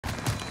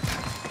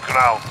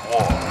ground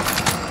war.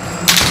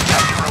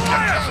 Capture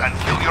objectives and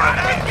kill your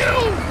enemies.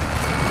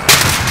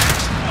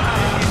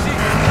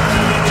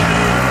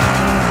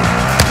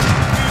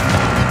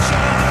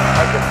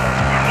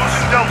 We're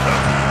losing Delta.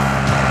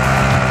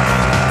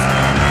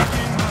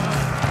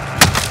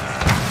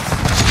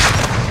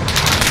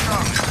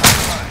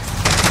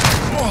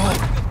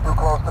 Too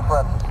close to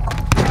friendly.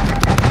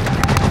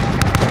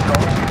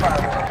 Going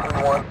fire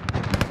 131.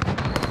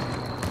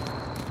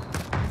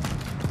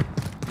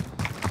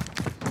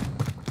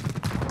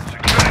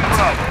 Securing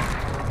Bravo.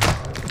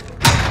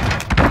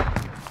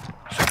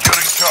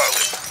 Securing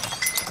Charlie.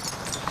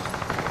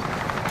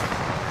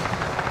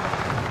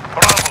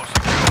 Bravo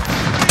secure.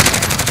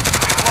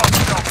 We've lost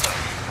Delta.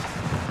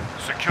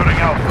 Securing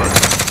Alpha.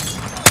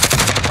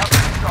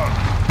 Capturing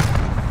Charlie.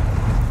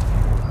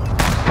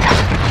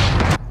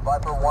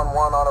 Viper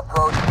 1-1 on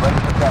approach, ready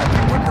to attack.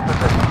 What's your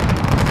position?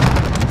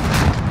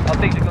 I'll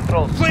take the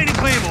controls. Planting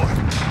Claymore!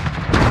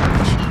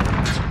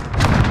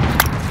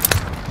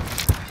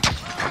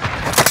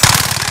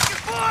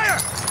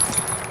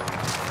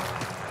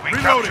 We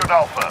captured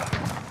Alpha.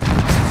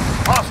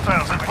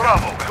 Hostiles at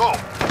Bravo. Go.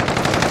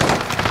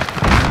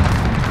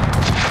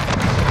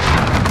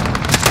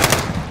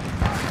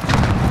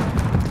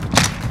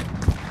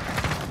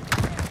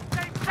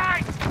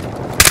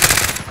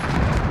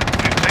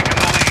 We've taken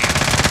the lead.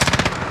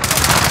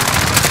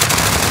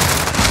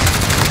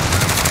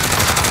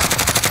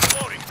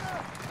 Loading.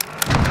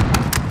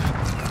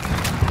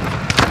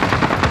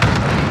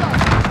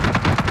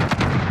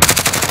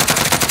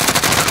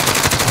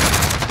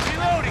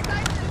 Reloading!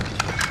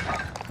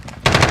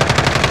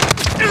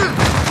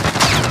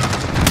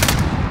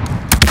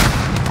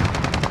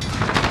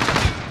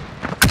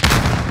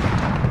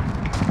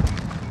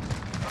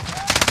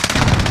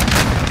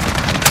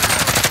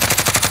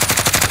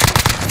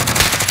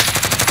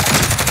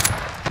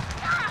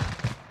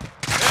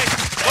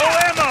 Low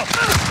ammo!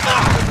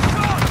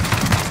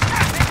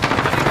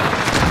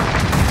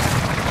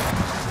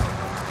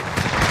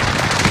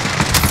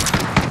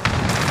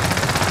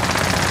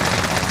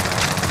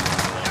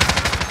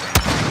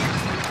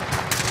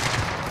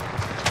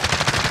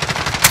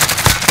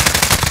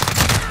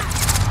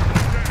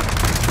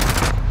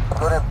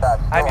 Good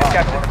impact. I'm your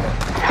captain.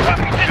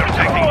 You're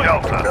taking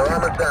Delta. Their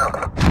armor down.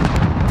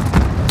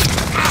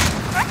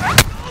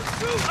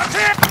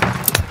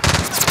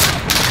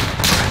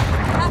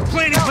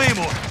 Planting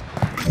Claymore!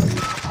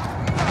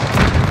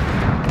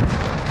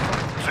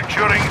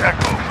 Securing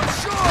Echo.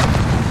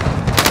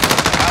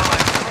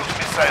 Allied cruise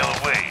missile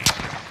away.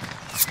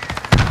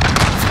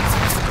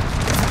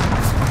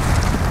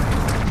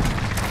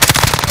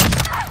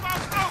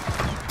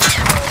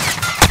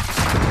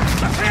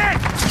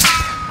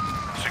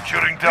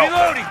 Securing Delta.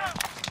 Reloading!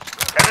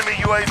 Enemy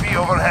UAV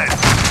overhead.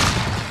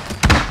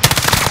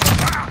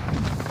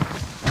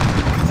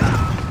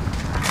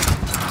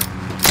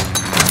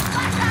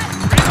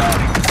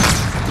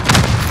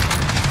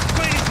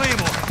 Planting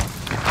Claymore!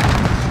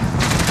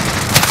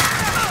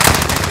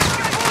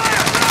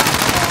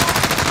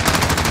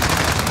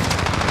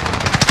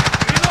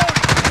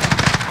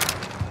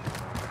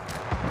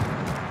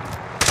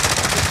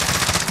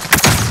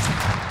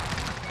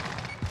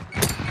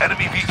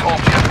 Enemy VTOL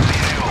jet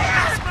CAO.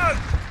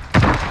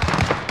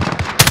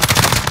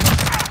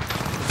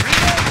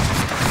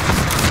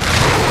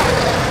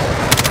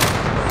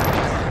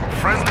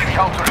 Friendly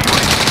counter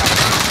UAV.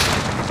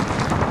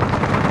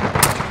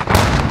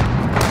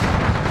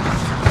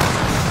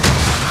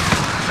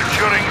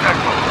 Securing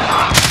Echo.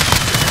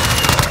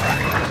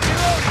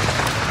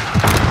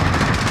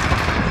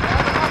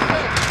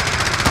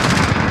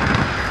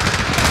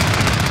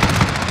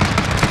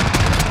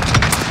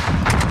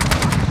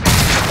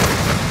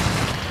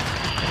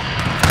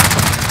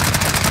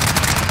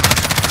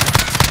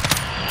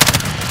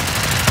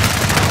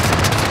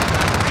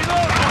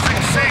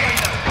 Losing C.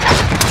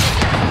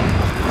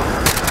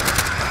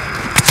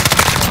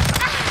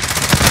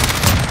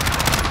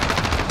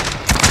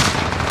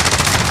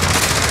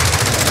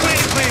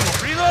 Planting Claymore!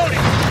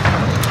 Reloading!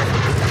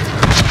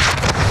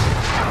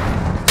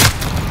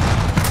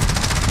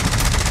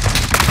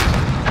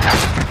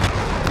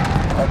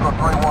 Echo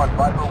 3-1,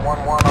 Viper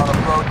 1-1 on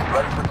approach,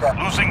 ready for attack.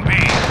 Losing B.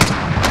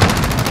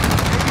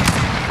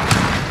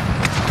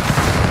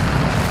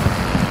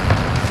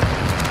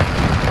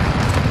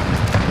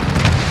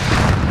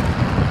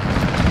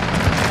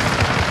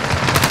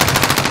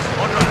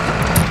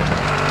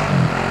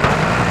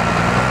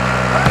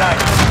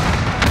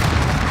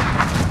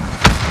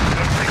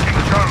 They're taking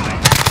Charlie.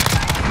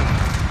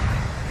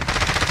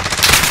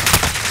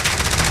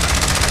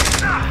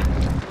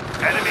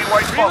 Enemy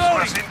white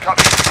phosphorus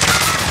incoming.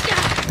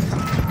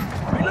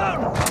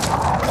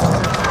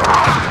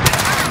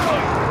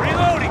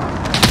 Reloading!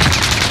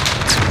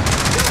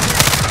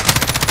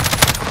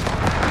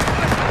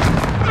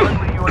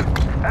 Friendly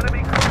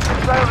enemy cruise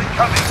missile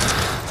incoming.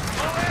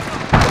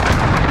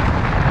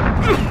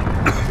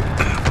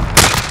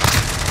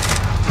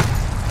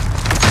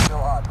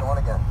 Still hot, going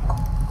again.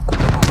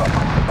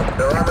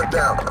 Their armor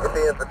down, hit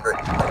the infantry.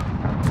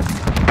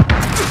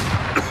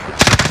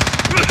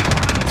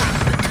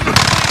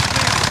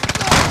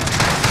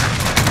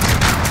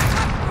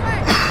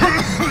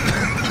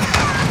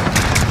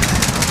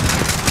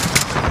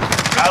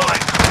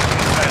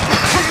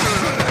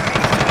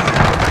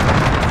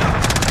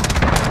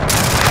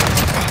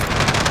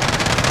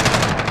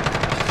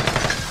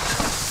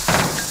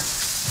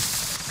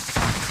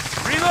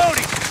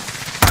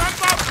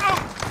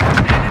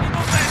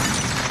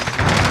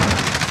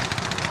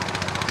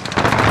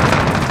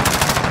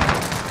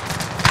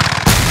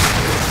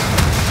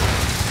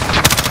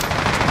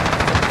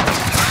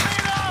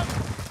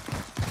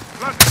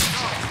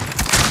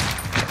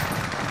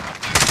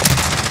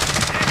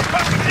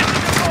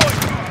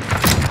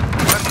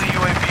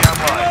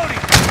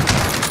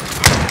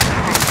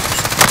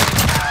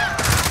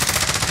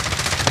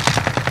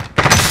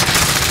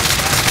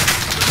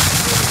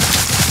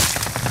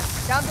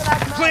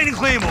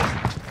 Explaining Claymore.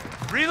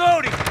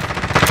 Reloading.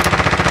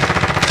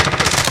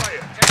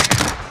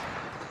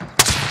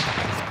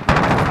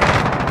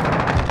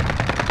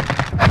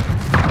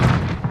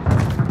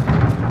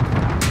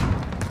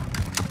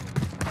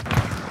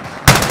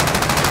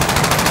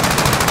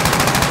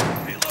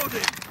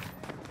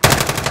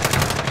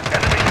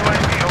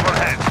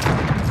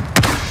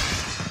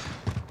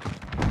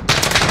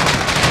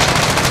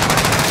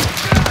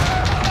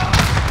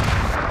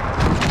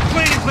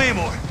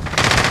 Claymore!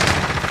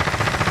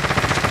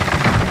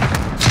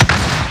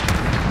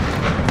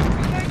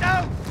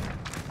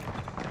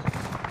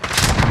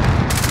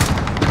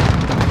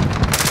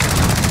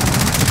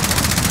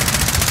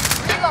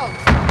 Reload!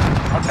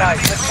 Okay,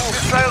 let's move.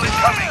 Missile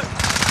incoming!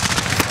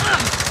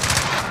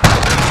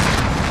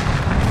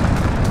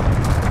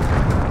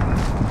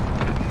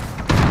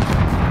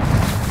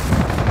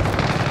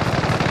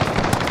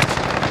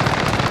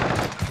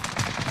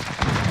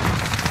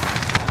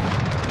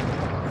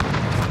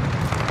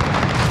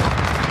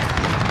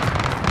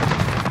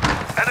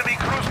 Enemy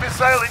cruise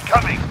missile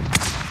incoming!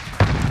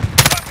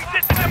 Copy,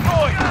 system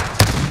deployed!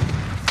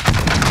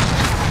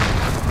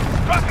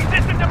 Copy,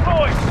 system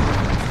deployed!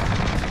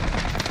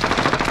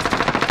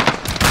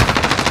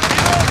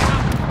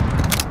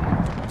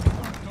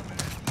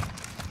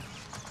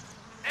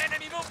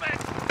 Enemy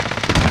movement!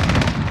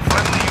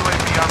 Friendly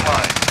UAV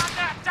online.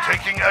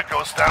 Taking Echo,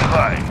 stand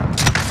by.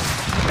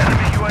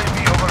 Enemy UAV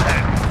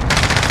overhead.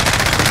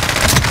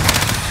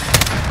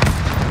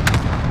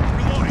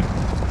 Reloading!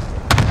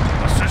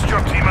 Assist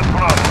your team at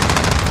Bravo.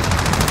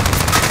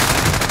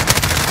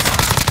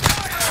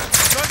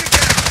 Target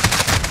down!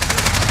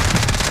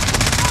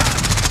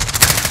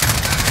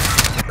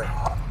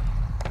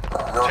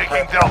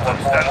 Taking Delta,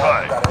 stand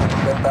by.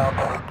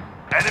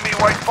 Enemy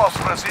white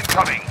phosphorus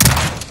incoming.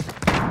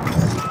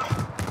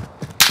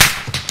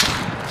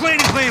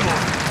 Explaining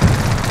Claymore!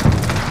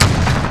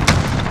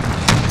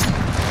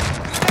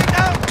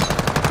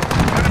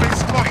 Enemy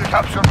spotted.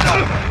 Capture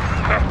Delta.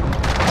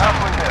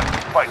 Halfway there,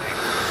 fighting.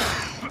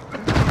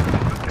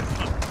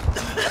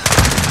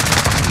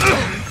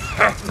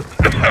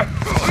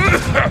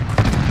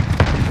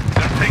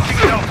 They're taking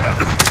Delta.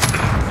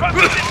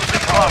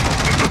 Losing Bravo.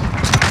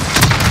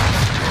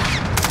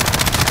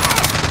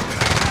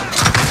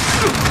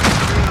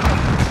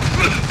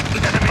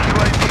 Enemy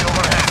UAV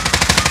overhead.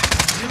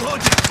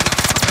 Reloading!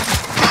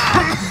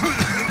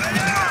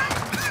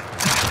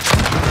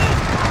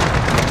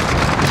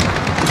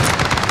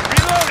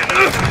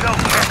 Enemy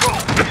Delta, go.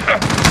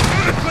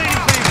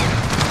 Explaining Claymore!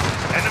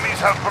 Enemies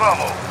have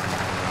Bravo.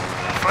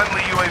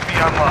 Friendly UAV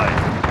online.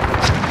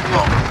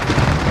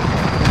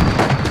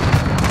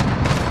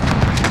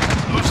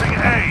 Losing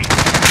A.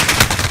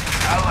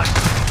 Alex,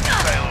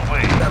 sail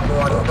away.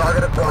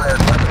 Target acquired.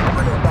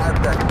 5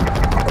 seconds.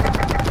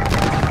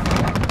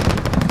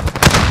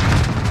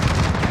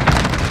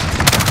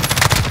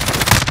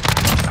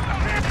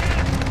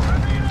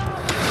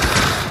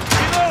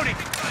 Reloading!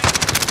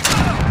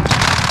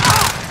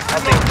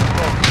 I'll take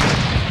control.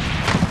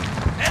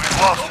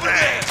 Lost A.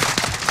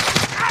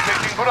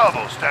 Taking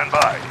Bravo, stand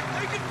by.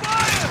 Taking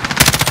fire!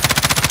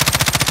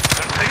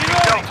 They're taking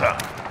Delta.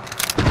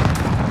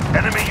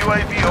 Enemy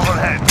UAV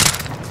overhead.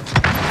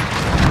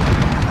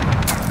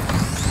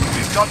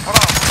 We've got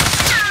Bravo.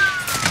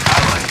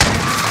 Alex,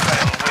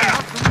 sail away.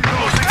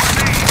 Losing C.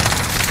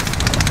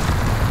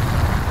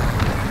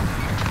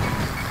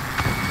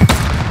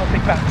 I'll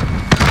take back.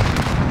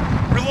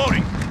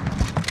 Reloading!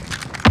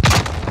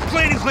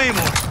 Explaining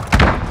Claymore!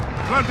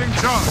 Planting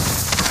charge!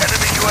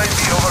 Enemy UAV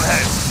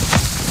overhead.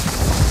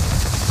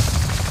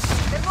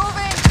 They're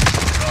moving!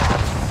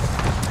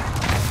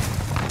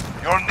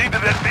 You're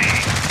needed at B.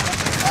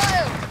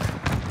 Oil!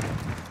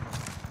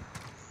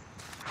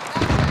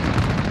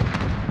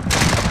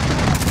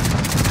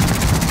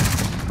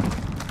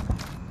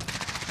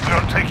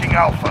 We're taking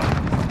Alpha.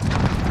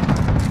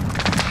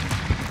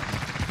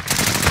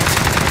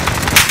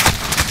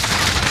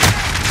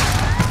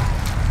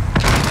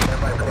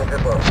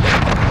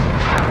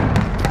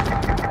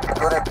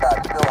 Good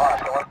impact. Still hot.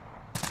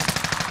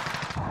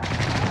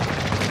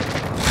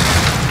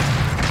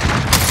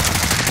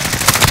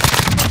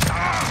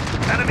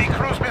 Enemy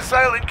cruise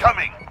missile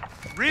incoming.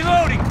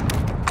 Reloading!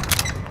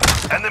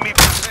 Enemy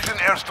precision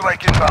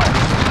airstrike inbound.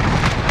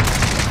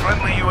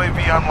 Friendly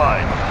UAV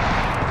online.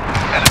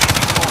 Enemy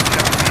controlled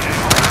FPA.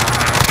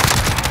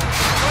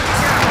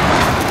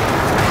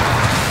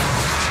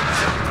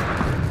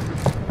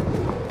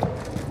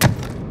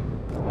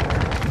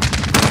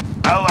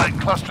 Allied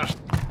clusters.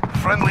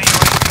 Friendly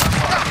UAV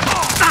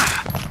online.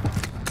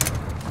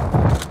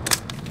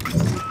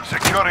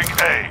 Securing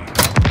A.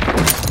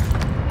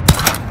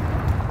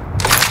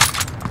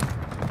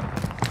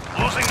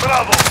 Losing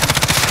Bravo.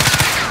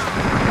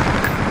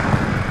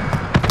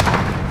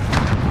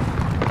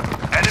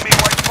 Enemy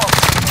white box.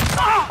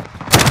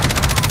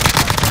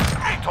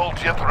 Told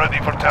jet ready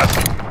for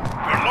tasking.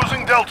 We're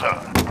losing Delta.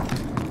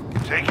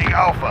 Taking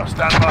Alpha,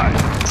 stand by.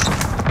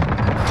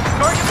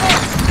 Target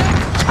marked!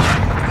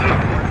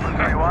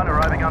 31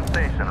 arriving on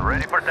station,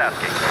 ready for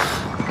tasking.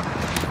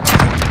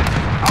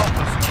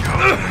 Alpha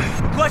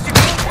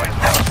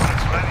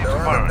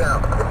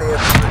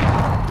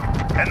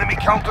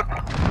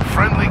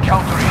Friendly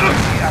counter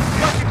UAV active.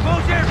 Watching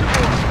close air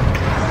support.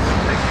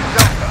 Taking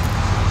Delta.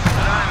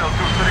 Rhino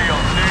 2-3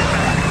 on station.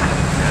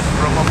 Yes,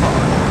 from above.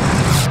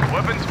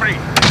 Weapons free.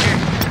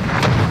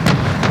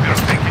 We're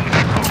taking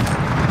Echo.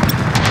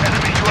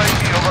 Enemy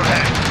UAV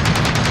overhead.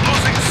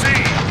 Losing C.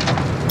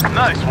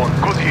 Nice one.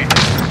 Good hit.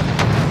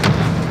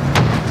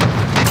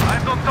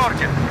 Eyes on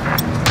target.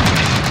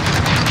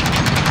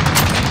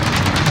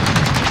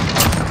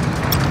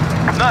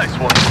 Nice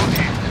one. Good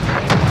hit.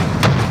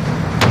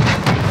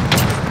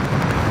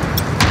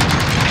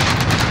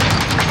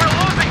 We're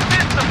losing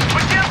systems.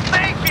 We can't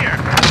stay here.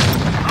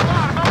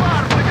 Alarm!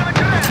 Alarm! We're gonna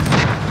crash.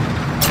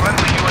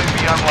 Friendly UAV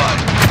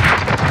online.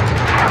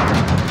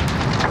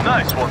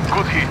 Nice one.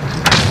 Good hit.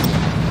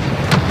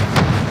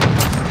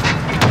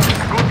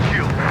 Good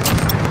kill.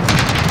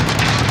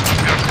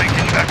 We're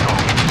taking Echo.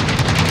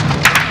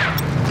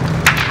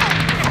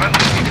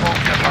 Friendly people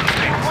get on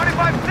station.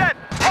 25 set.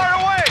 Far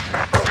away.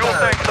 Fuel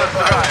tanks are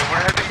dry.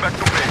 We're heading back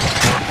to base.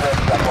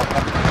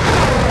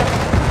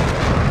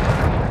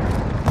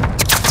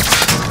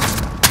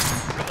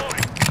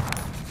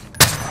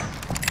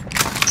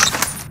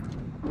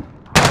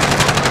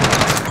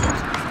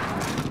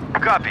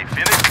 Copy.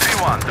 Phoenix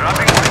 3-1.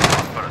 Dropping white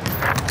phosphorus.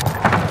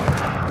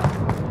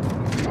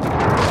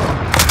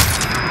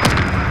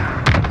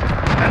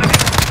 Enemy.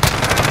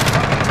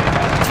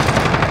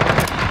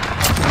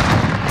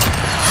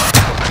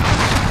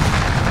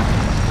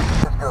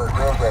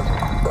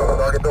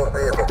 Target those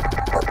vehicles.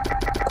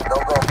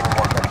 Don't go for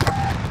one.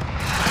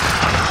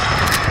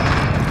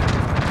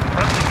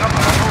 Friendly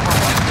number on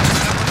overwatch.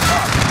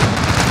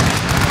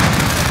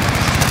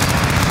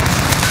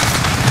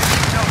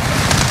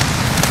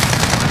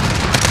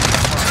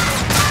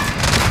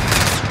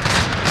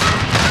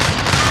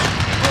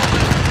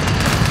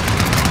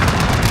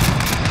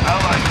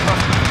 Allied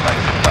cluster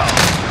strike inbound.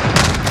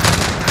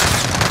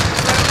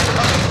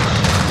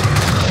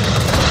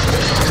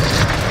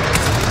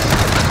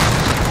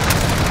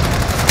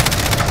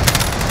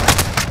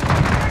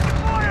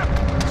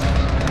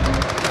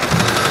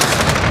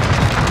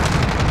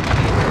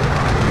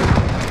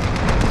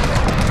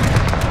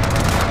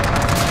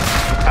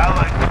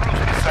 Allied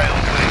cruise missile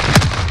blade.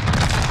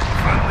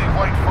 Friendly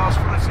white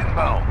phosphorus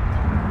inbound.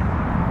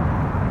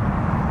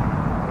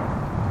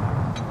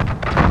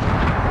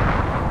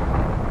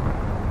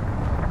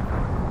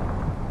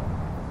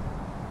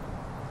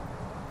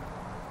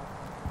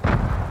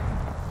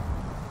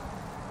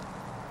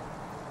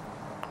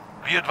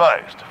 Be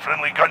advised,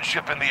 friendly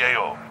gunship in the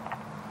AO.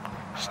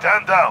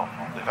 Stand down.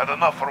 They've had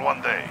enough for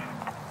one day.